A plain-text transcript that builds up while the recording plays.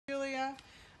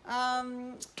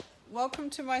Welcome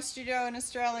to my studio in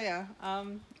Australia.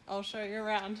 I'll show you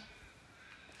around.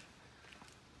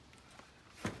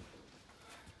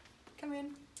 Come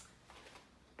in.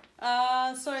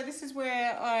 So this is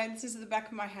where this is the back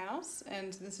of my house,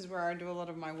 and this is where I do a lot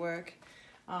of my work.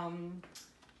 And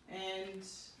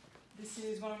this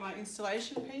is one of my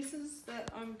installation pieces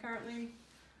that I'm currently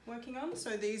working on.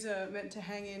 So these are meant to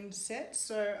hang in sets.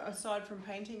 So aside from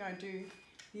painting, I do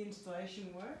the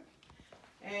installation work.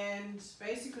 And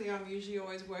basically I'm usually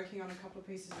always working on a couple of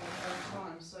pieces at a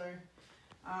time. So,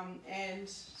 and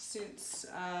since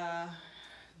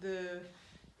the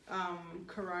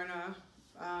Corona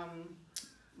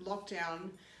lockdown,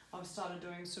 I've started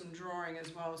doing some drawing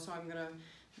as well. So I'm going to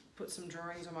put some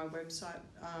drawings on my website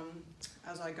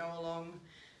as I go along.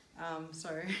 So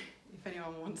if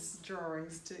anyone wants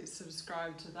drawings, to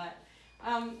subscribe to that.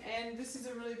 And this is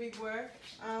a really big work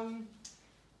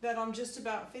that I'm just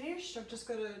about finished. I've just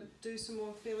got to do some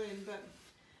more fill-in, but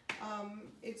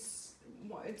it's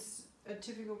a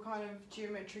typical kind of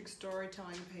geometric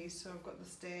storytelling piece. So I've got the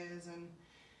stairs, and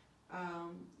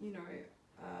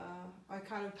I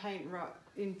kind of paint right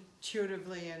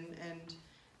intuitively, and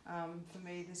for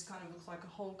me this kind of looks like a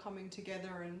whole coming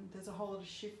together, and there's a whole lot of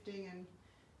shifting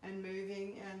and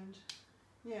moving, and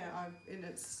yeah, and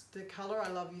it's the colour. I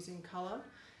love using colour,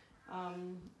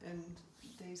 and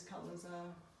these colours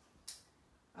are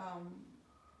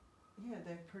yeah,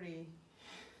 they're pretty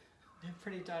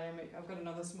dynamic. I've got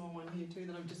another small one here too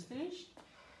that I've just finished,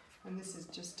 and this is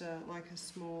just like a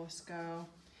small scale,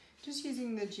 just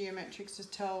using the geometrics to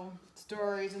tell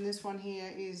stories. And this one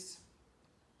here is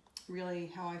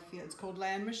really how I feel. It's called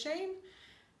Land Machine,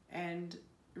 and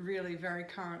really very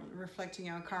current, reflecting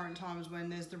our current times when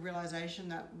there's the realization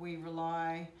that we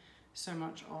rely so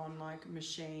much on like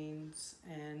machines,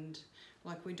 and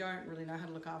like we don't really know how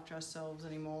to look after ourselves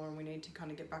anymore, and we need to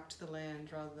kind of get back to the land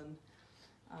rather than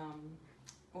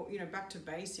or back to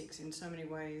basics in so many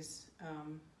ways,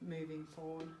 moving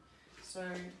forward. So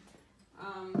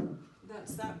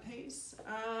that's that piece.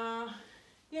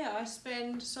 Yeah, I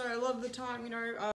spend a lot of the time,